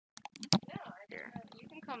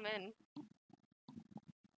come in.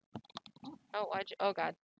 Oh, oh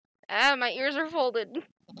God. Ah, my ears are folded. Good.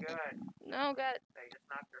 No, God. So you just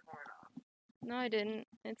knocked your horn off. No, I didn't.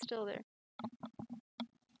 It's still there.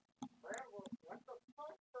 Bramble, what the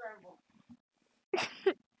fuck, Bramble?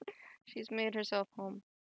 She's made herself home.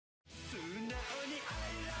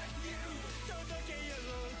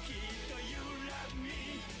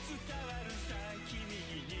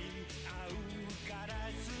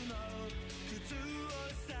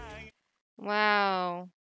 Wow.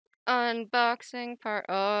 Unboxing part.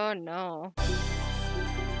 Oh no.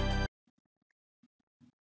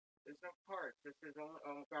 There's no parts. This is only.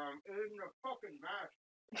 Oh God, I'm in the fucking mask.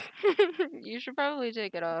 You should probably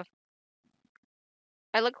take it off.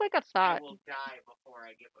 I look like a I thought. will die before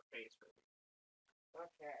I give a face for you.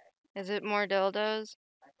 Okay. Is it more dildos?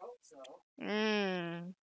 I hope so.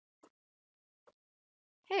 Mmm.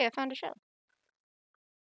 Hey, I found a shell.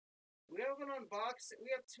 We have an unboxing.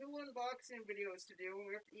 We have 2 unboxing videos to do.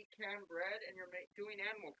 We have to eat canned bread, and you're doing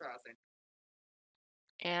Animal Crossing.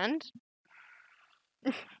 And?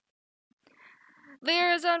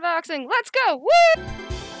 Liru's unboxing. Let's go! Woo!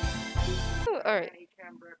 Alright. Eat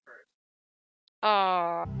canned bread first.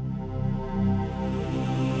 Aww.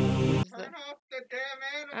 Turn off the damn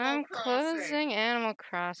Animal I'm Crossing. closing Animal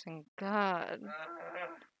Crossing. God.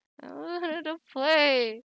 I wanted to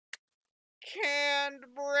play.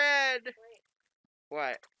 Canned bread. Wait.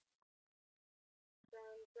 What?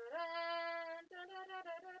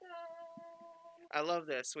 I love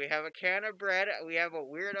this. We have a can of bread. We have a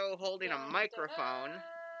weirdo holding a microphone.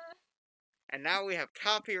 And now we have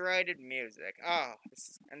copyrighted music. Oh,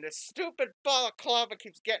 and this stupid balaclava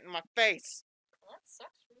keeps getting in my face. Well, that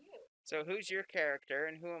sucks for you. So who's your character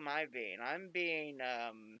and who am I being? I'm being,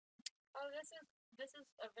 Oh, this is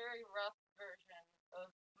a very rough version of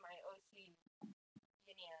my OC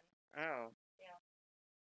Yin. Oh. Yeah.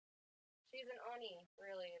 She's an Oni,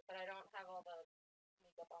 really, but I don't have all the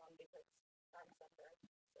makeup on because I'm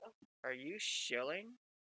sunburned. So. Are you shilling?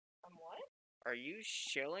 I'm what? Are you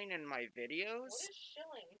shilling in my videos? What is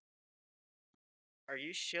shilling? Are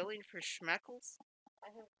you shilling for schmeckles?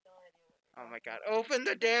 I have no idea. Oh my God! Open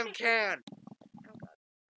the damn can. Oh God.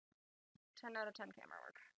 10 out of 10 camera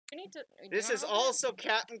work. We need to. This is also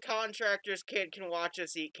Captain Contractor's kid can watch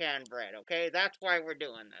us eat canned bread. Okay, that's why we're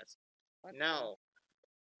doing this. What's no.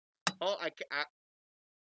 Oh, I.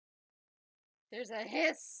 There's a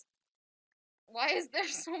hiss. Why is there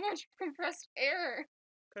so much compressed air?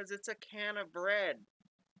 Because it's a can of bread.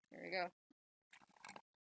 Here we go.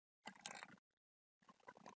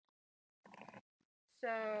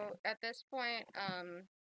 So, at this point,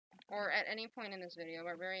 or at any point in this video,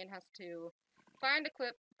 Barbarian has to find a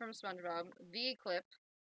clip from SpongeBob, the clip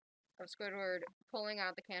of Squidward pulling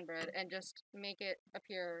out the canned bread, and just make it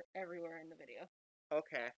appear everywhere in the video.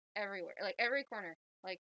 Okay. Everywhere. Like, every corner.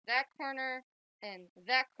 Like, that corner, and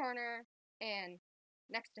that corner, and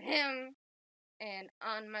next to him, and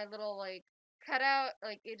on my little, like, cutout.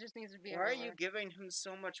 Like, it just needs to be everywhere. Why are you giving him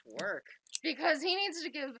so much work? Because he needs to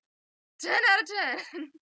give 10 out of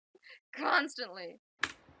 10. Constantly.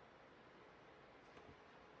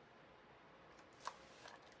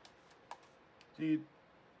 Do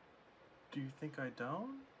you think I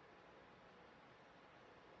don't?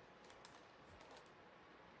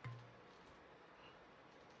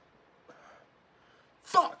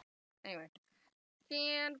 Fuck! Anyway.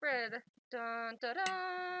 Canned bread. Dun dun dun.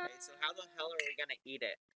 Okay, so how the hell are we gonna eat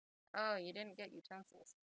it? Oh, you didn't get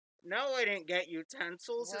utensils. No, I didn't get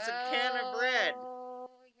utensils. It's a can of bread.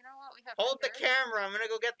 You know what? We have Hold the fingers. camera. I'm gonna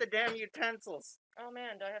go get the damn utensils. Oh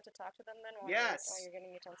man, do I have to talk to them then? While Yes. While you're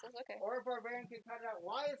getting utensils? Okay. Or Barbarian can cut it out.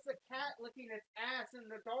 Why is the cat licking its ass in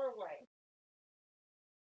the doorway?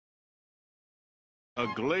 A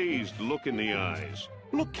glazed look in the eyes.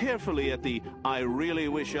 Look carefully at the "I really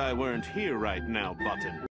wish I weren't here right now"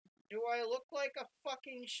 button. Do I look like a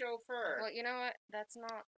fucking chauffeur? Well, you know what? That's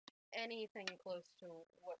not anything close to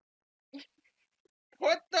what...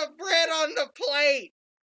 Put the bread on the plate!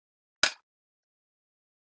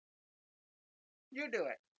 You do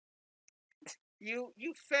it.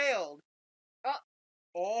 You failed. Oh.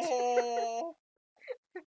 Oh.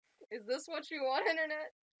 Is this what you want,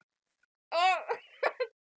 Internet? Oh!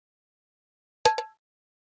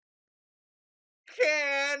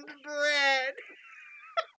 Canned bread!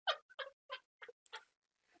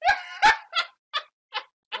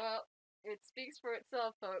 Well, it speaks for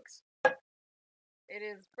itself, folks. It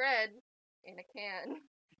is bread in a can.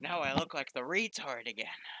 Now I look like the retard again.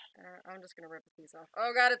 I'm just gonna rip a piece off.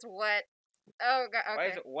 Oh god, it's wet. Oh god, okay. Why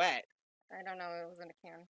is it wet? I don't know, it was in a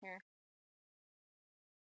can. Here.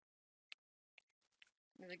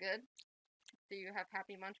 Is it good? Do you have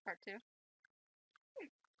Happy Munch Part 2?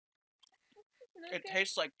 It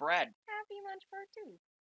tastes like bread. Happy Munch Part 2.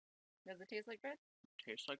 Does it taste like bread?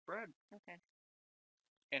 Tastes like bread. Okay.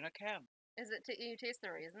 In a can. Is it? You taste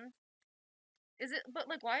the raisins? Is it? But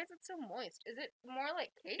like, why is it so moist? Is it more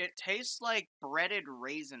like cake? It tastes like breaded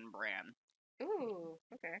raisin bran. Ooh.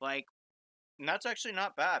 Okay. Like, and that's actually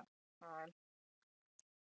not bad.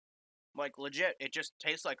 Like, legit, it just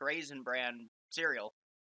tastes like raisin bran cereal.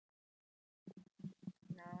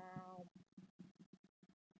 No.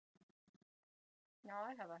 Now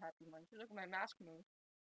I have a Happy Munch. Look at my mask move.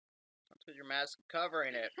 That's because your mask is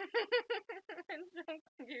covering it. It's so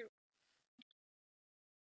cute.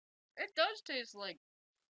 It does taste like.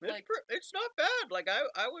 It's not bad. Like,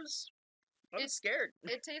 I was scared.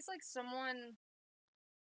 It tastes like someone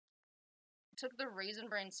took the raisin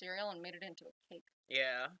bran cereal and made it into a cake.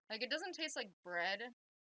 Yeah. Like, it doesn't taste like bread.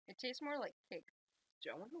 It tastes more like cake. Gee,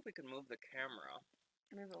 I wonder if we can move the camera.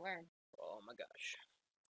 Move it where? Oh my gosh.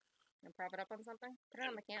 And prop it up on something? Put it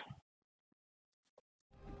on the can.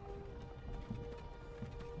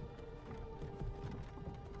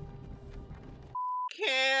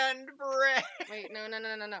 Canned bread. Wait, no.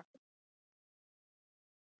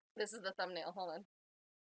 This is the thumbnail. Hold on.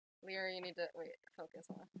 Liru, you need to... Wait, focus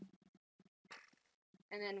on.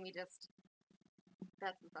 And then we just...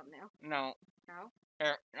 That's the thumbnail. No. No?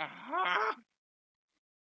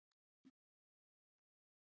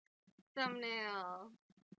 Thumbnail.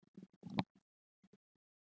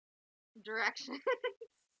 Directions.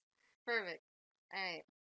 Perfect. Alright.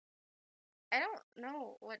 I don't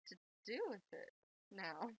know what to do with it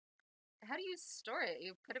now. How do you store it?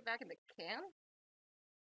 You put it back in the can?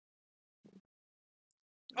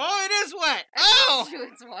 Oh, it is wet! I Oh! told you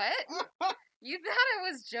it's wet? You thought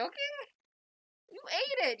I was joking? You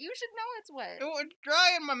ate it! You should know it's wet. It was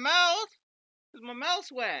dry in my mouth! Because my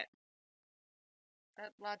mouth's wet.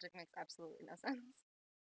 That logic makes absolutely no sense.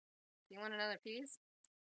 Do you want another piece?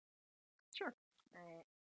 Sure. Alright.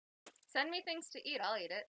 Send me things to eat. I'll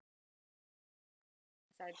eat it.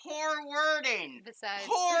 Poor wording! Besides...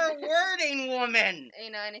 Poor wording, woman!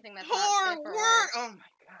 You know, anything that's Poor not safe for work. Oh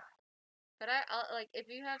my god. But I'll, like, if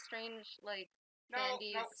you have strange, like,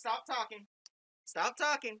 candies... No, stop talking. Stop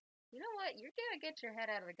talking. You know what? You're gonna get your head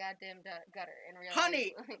out of the goddamn gutter and realize...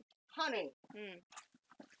 Honey!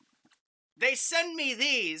 They send me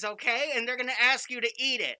these, okay? And they're gonna ask you to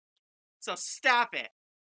eat it. So stop it.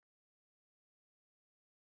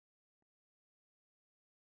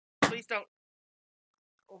 Please don't...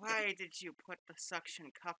 Why did you put the suction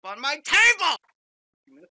cup on my table?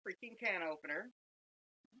 Give me the freaking can opener.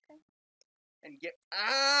 Okay. And get...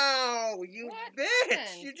 Ow! You what bitch!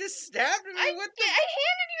 happened? You just stabbed me with the... I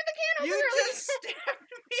handed you the can opener! You just stabbed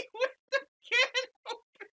me with the can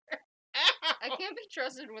opener! Ow! I can't be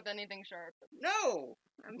trusted with anything sharp. No!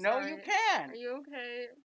 I'm no, sorry. you can! Are you okay?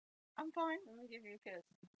 I'm fine. Let me give you a kiss.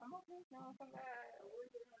 I'm okay. No, come back.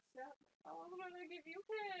 I was gonna give you a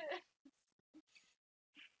kiss.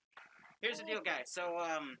 Here's the deal, guys. So,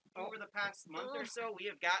 over the past month or so, we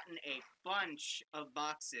have gotten a bunch of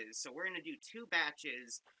boxes. So, we're going to do 2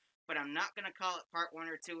 batches, but I'm not going to call it part 1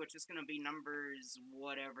 or 2. It's just going to be numbers,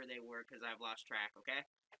 whatever they were, because I've lost track, okay?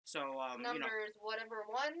 So, numbers, whatever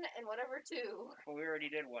 1 and whatever 2. Well, we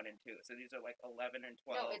already did 1 and 2, so these are like 11 and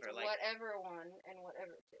 12. No, it's or like... whatever 1 and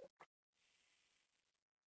whatever 2.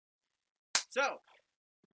 So,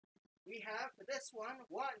 we have for this one,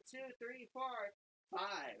 1, 2, 3, 4,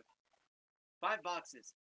 5. 5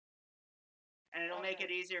 boxes. And it'll make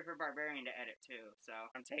it easier for Barbarian to edit, too. So,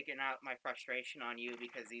 I'm taking out my frustration on you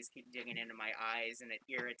because these keep digging into my eyes and it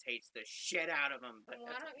irritates the shit out of them. But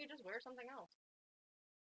why don't you just wear something else?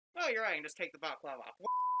 Oh, you're right. I can just take the balaclava off.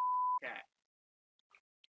 Okay.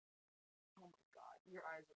 Oh my god, your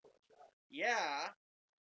eyes are bloodshot. Yeah.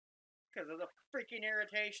 Because of the freaking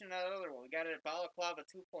irritation of that other one. We got it at Balaclava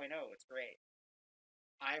 2.0. It's great.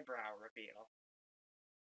 Eyebrow reveal.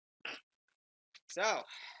 So,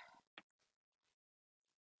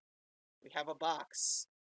 we have a box.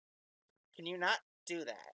 Can you not do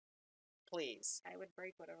that? Please. I would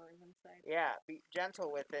break whatever is inside. Yeah, be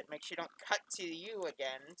gentle with it. Make sure you don't cut to you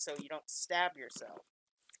again so you don't stab yourself.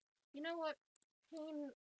 You know what?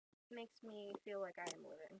 Pain makes me feel like I am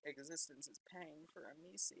living. Existence is pain for a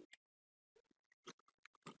me-seek.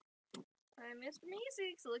 I missed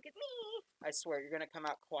me-seeks, look at me! I swear, you're gonna come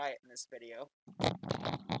out quiet in this video.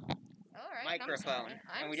 Alright, microphone.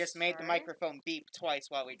 And we just made the microphone beep twice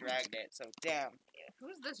while we dragged it, so damn.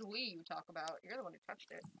 Who's this we you talk about? You're the one who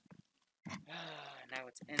touched it. Now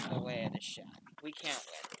it's in the way of the shot. We can't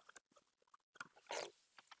win.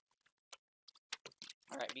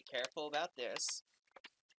 Alright, be careful about this.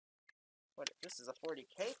 What? This is a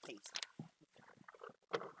 40K piece.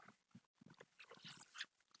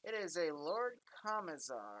 It is a Lord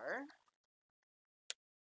Commissar.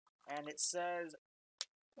 And it says,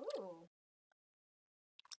 Ooh.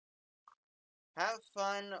 have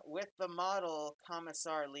fun with the model,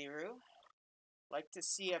 Commissar Liru. Like to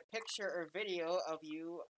see a picture or video of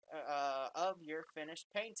you, of your finished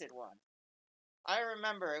painted one. I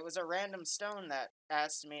remember it was a random stone that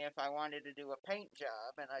asked me if I wanted to do a paint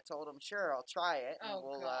job, and I told him, sure, I'll try it. And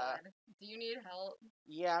Oh, God. Do you need help?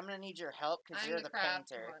 Yeah, I'm gonna need your help because you're the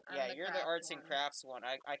painter. Yeah, you're the arts and crafts one.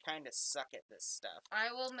 I kind of suck at this stuff.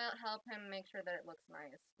 I will help him make sure that it looks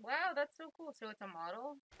nice. Wow, that's so cool. So it's a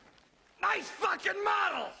model? Nice fucking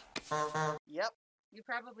model! Yep. You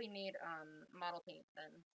probably need model paint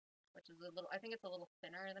then, which is a little. I think it's a little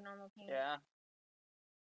thinner than normal paint. Yeah.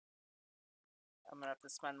 I'm gonna have to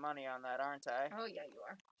spend money on that, aren't I? Oh yeah, you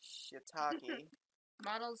are. Shiitake.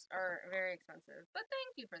 Models are very expensive, but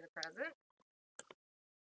thank you for the present.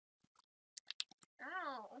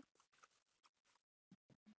 Ow.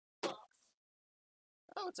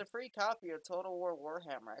 Oh, it's a free copy of Total War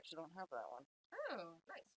Warhammer. I actually don't have that one. Oh,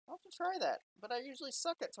 nice. I'll have to try that. But I usually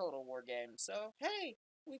suck at Total War games, so hey,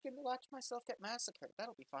 we can watch myself get massacred.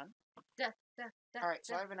 That'll be fun. Death. Alright,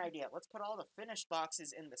 so I have an idea. Let's put all the finished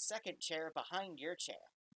boxes in the second chair behind your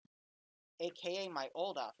chair. AKA my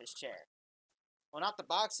old office chair. Well, not the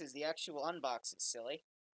boxes, the actual unboxes, silly.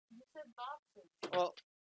 You said boxes. Well,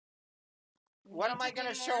 what am I going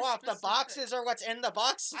to show off? The boxes or what's in the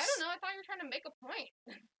boxes? I don't know. I thought you were trying to make a point.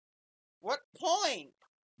 What point?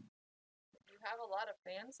 You have a lot of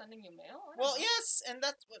fans sending you mail? Well, yes, and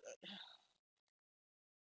that's what...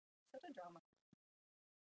 Such a drama.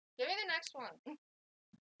 Give me the next one.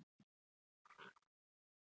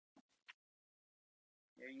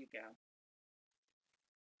 Here you go.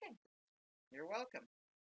 Okay. You're welcome.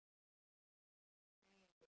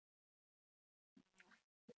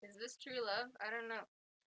 Is this true love? I don't know.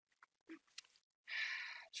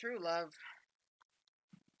 True love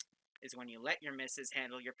is when you let your missus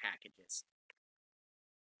handle your packages.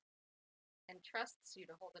 And trusts you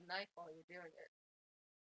to hold a knife while you're doing it.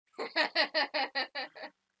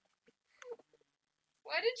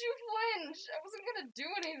 Why did you flinch? I wasn't gonna do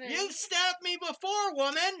anything. You stabbed me before,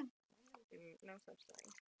 woman! No such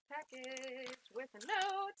thing. Package with a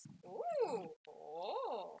note. Ooh.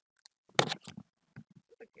 Oh. Is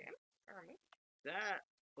this a game? Or me? That,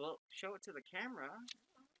 well, show it to the camera.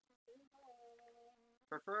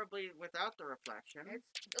 Preferably without the reflection.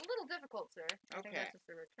 It's a little difficult, sir. I think Okay. that's just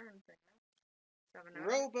a return thing.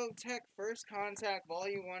 Robotech First Contact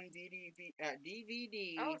Volume 1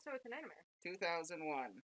 DVD. Oh, so it's an anime.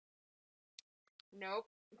 2001. Nope.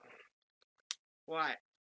 What?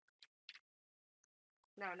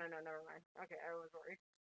 No, never mind. Okay, I was worried.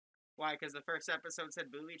 Why? Because the first episode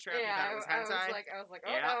said booby trap Yeah, and that was hentai? I was like,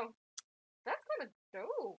 oh Yeah. no. That's kind of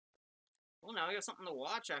dope. Well, now we have something to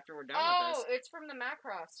watch after we're done Oh, with this. it's from the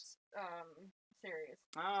Macross series.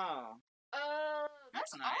 Oh.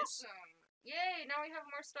 That's nice. awesome. Yay, now we have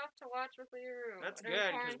more stuff to watch with Liru. That's during good,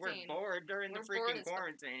 because we're quarantine. bored during the We're bored freaking as fuck.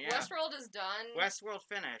 quarantine. Yeah. Westworld is done. Westworld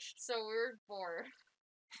finished. So we're bored.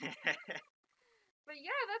 But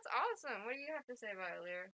yeah, that's awesome. What do you have to say about it,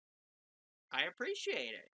 Liru? I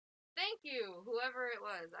appreciate it. Thank you, whoever it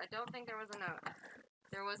was. I don't think there was a note.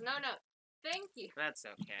 There was no note. Thank you. That's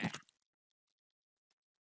okay.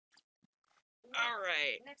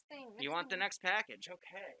 Alright. Next thing. You want the next package?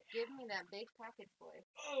 Okay. Give me that big package, boy.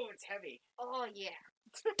 Oh, it's heavy. Oh, yeah.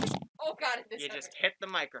 Oh, God, it is You heavy. just hit the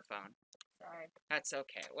microphone. Sorry. That's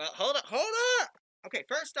okay. Well, hold up. Okay,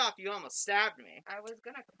 first off, you almost stabbed me. I was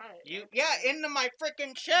gonna cut it. You, yeah, into my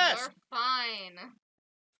freaking chest. You're fine.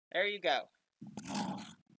 There you go. Oh,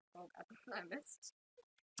 God, I missed.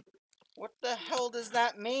 What the hell does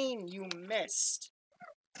that mean, you missed?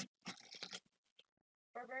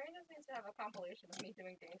 Barbarian just needs to have a compilation of me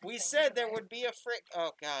doing things. We said there would be a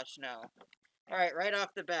Oh, gosh, no. Alright, right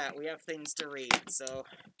off the bat, we have things to read. So,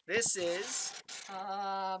 this is...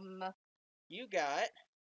 You got...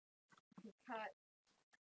 Cut.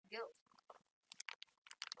 Guilt.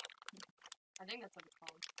 I think that's what it's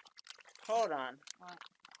called. Hold on. What?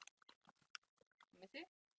 Let me see.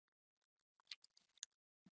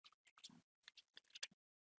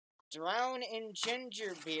 Drown in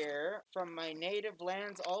ginger beer from my native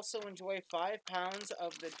lands. Also enjoy 5 pounds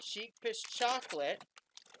of the cheapest chocolate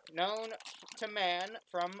known to man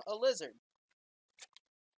from a lizard.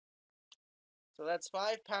 So that's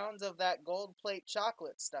 5 pounds of that gold plate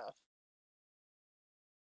chocolate stuff.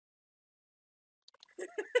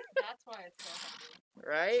 That's why it's so heavy.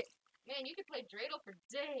 Right? Man, you could play Dreidel for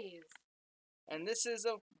days. And this is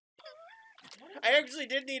a I actually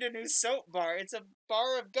did need a new soap bar. It's a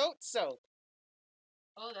bar of goat soap.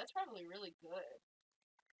 Oh, that's probably really good.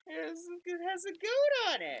 It has a goat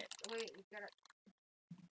on it. Wait, we gotta...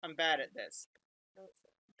 I'm bad at this. Goat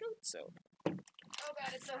soap. Goat soap. Oh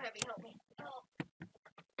god, it's so heavy. Help me. Oh.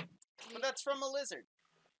 Well, that's from a lizard.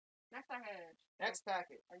 Next package. Next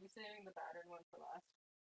package. Are you saving the battered one for last?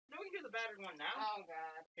 No, we can do the battered one now. Oh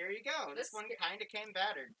god. Here you go. This one kind of came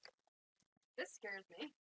battered. This scares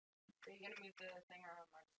me. Are you gonna move the thing around?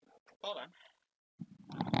 Hold on.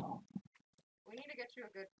 We need to get you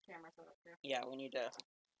a good camera setup here. Yeah, we need to.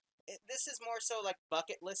 This is more so like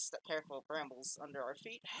bucket list. Careful, brambles under our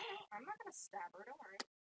feet. I'm not gonna stab her, don't worry.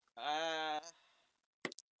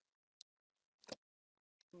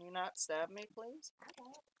 Can you not stab me, please? I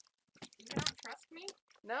won't. Do you not trust me?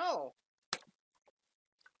 No.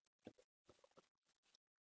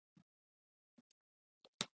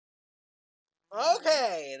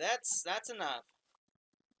 Okay, that's enough.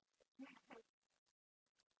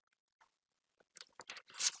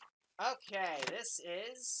 Okay, this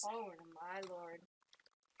is... Oh my lord.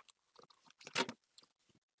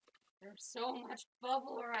 There's so much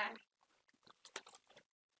bubble wrap.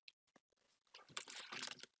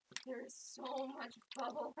 There's so much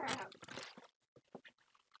bubble wrap.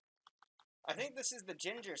 I think this is the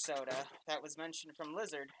ginger soda that was mentioned from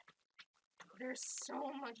Lizard. There's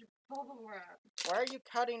so much bubble wrap. Why are you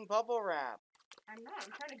cutting bubble wrap? I'm not.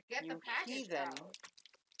 I'm trying to get You the package heathen. out.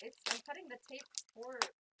 I'm cutting the tape for...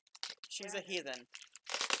 She's a heathen.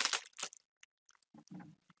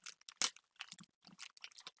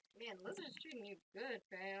 Man, Lizard's treating you good,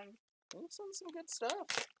 fam. It's on some good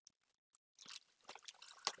stuff.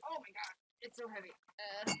 Oh my god, it's so heavy.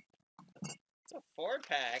 It's a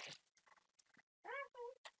 4-pack.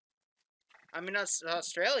 I'm in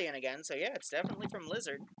Australian again, so yeah, it's definitely from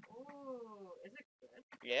Lizard. Ooh, is it good?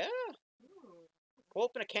 Yeah. Ooh. We'll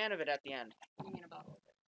open a can of it at the end. You mean a bottle of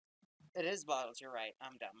it? It is bottles, you're right.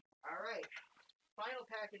 I'm dumb. Alright. Final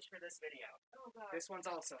package for this video. Oh god. This one's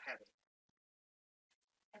also heavy.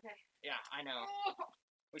 Okay. Yeah, I know. Oh.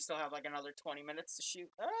 We still have like another 20 minutes to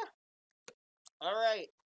shoot.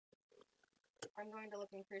 Alright. I'm going to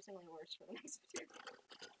look increasingly worse for the next video.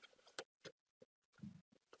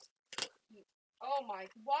 Oh my,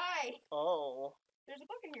 why? Oh. There's a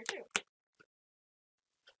book in here too.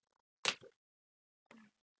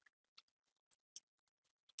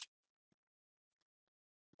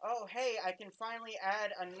 Oh, hey, I can finally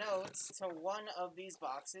add a note to one of these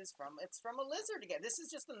boxes it's from a lizard again. This is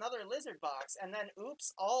just another lizard box. And then,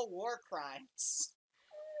 oops, all war crimes.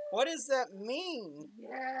 What does that mean?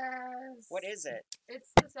 Yes. What is it? It's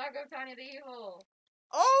the Saga of Tanya the Evil.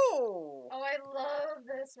 Oh! Oh, I love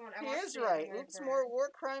this one. He is right. Oops, more war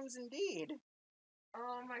crimes indeed.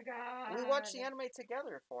 Oh my god. We watched the anime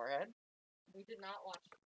together, Forehead. We did not watch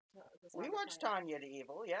the Saga We of watched Tanya. Tanya the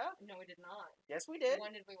Evil, yeah? No, we did not. Yes, we did.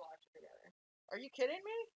 When did we watch it together? Are you kidding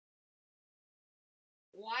me?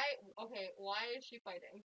 Why? Okay, why is she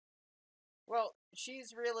fighting? Well,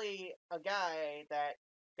 she's really a guy that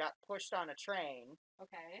got pushed on a train.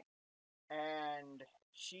 Okay. And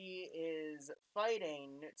she is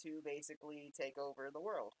fighting to basically take over the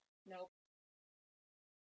world. Nope.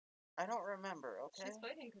 I don't remember, okay? She's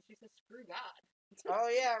fighting because she says screw God. Oh,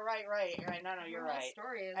 yeah, right. No, you're Her whole right.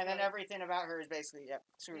 story is And then like, everything about her is basically, yep,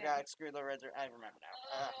 screw Yeah. God, screw the Rizzer. I remember now.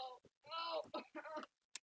 Oh.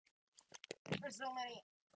 There's so many.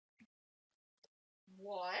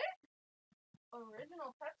 What?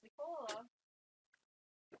 Original Pepsi Cola.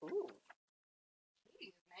 Ooh.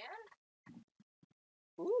 Jeez, man.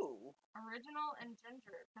 Ooh. Original and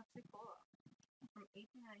ginger Pepsi Cola from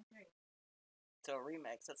 1893. So a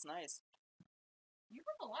remix, that's nice. You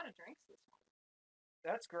have a lot of drinks this one.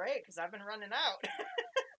 That's great, because I've been running out.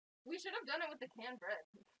 We should have done it with the canned bread.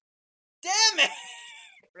 Damn it!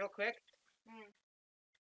 Real quick. Mm.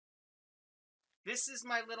 This is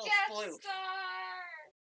my little Guest floof. star!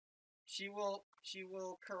 She will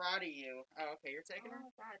karate you. Oh, okay, you're taking her?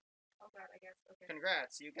 Oh god, I guess, okay.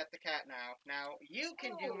 Congrats, you got the cat now. Now, you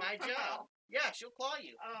can do Oh, my job. Yeah, she'll claw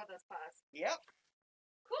you. Oh, that's class. Yep.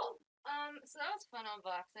 Cool. So that was fun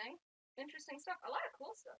unboxing. Interesting stuff. A lot of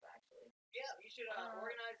cool stuff, actually. Yeah, you should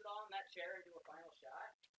organize it all in that chair and do a final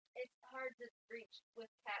shot. It's hard to reach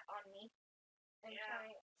with cat on me. And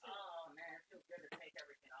trying to... Oh, man, it feels good to take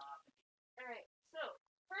everything off. Alright, so,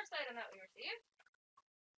 first item that we received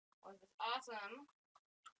was this awesome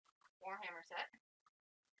Warhammer set.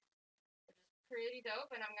 Which is pretty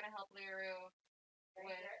dope, and I'm going to help Liru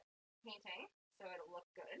with painting, so it'll look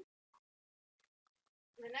good.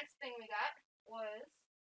 The next thing we got was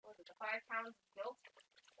the 5 pounds built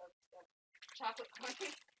of chocolate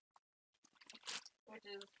coins.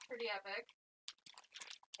 which is pretty epic.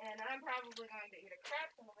 And I'm probably going to eat a crap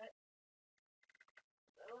ton of it.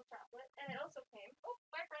 A little chocolate. And it also came, oh,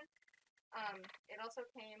 bye friend. It also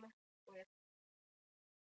came with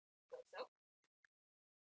good soap.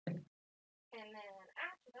 And then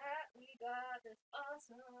after that, we got this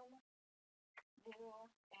awesome new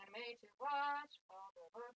anime to watch called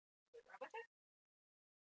Robotech.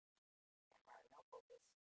 No focus.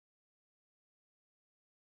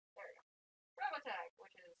 There we go. Robotech,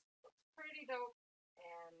 which looks pretty dope,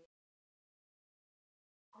 and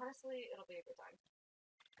honestly, it'll be a good time.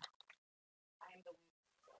 I am the weak.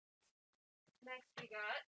 Next, we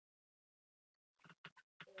got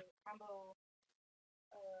the combo.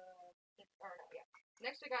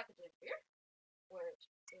 Next, we got the ginger beer, which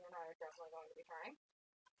you and I are definitely going to be trying.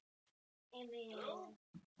 And then,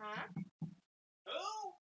 huh? Who?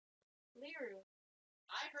 Liru.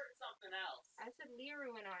 I heard something else. I said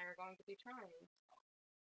Liru and I are going to be trying.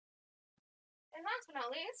 And last but not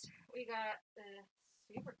least, we got the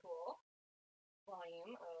super cool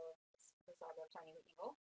volume of the Saga of Tiny and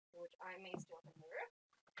Evil, which I may steal from Liru.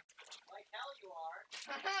 Like hell you are.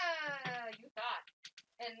 Haha! You thought.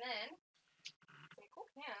 And then, some cool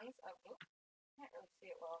cans of, can't really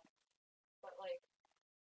see it well, but like,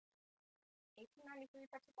 1893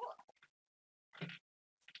 Pepsi Cola.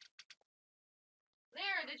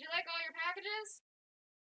 Liru, did you like all your packages?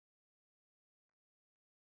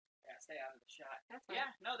 Yeah, stay out of the shot. That's fine.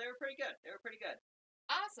 Yeah, no, they were pretty good. They were pretty good.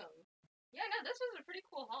 Awesome. Yeah, no, this was a pretty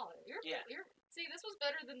cool haul. See, this was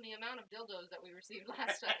better than the amount of dildos that we received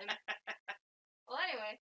last time. Well,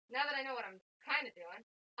 anyway, now that I know what I'm kind of doing,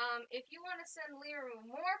 if you want to send Liru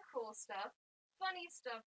more cool stuff, funny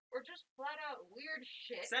stuff, or just flat out weird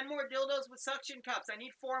shit, Send more dildos with suction cups. I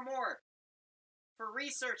need 4 more. For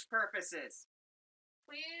research purposes.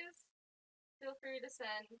 please feel free to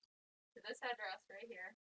send to this address right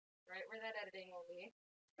here, right where that editing will be.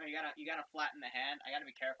 No, you gotta flatten the hand. I gotta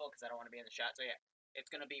be careful because I don't want to be in the shot. So yeah,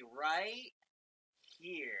 it's gonna be right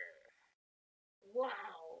here.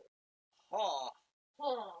 Wow. Oh,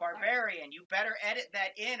 Oh, Barbarian, you better edit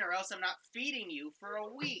that in or else I'm not feeding you for a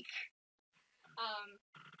week.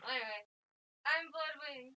 Anyway, I'm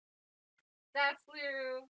Bloodwing. That's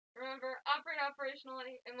Liru. Remember, operate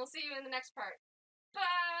operationally, and we'll see you in the next part. Bye!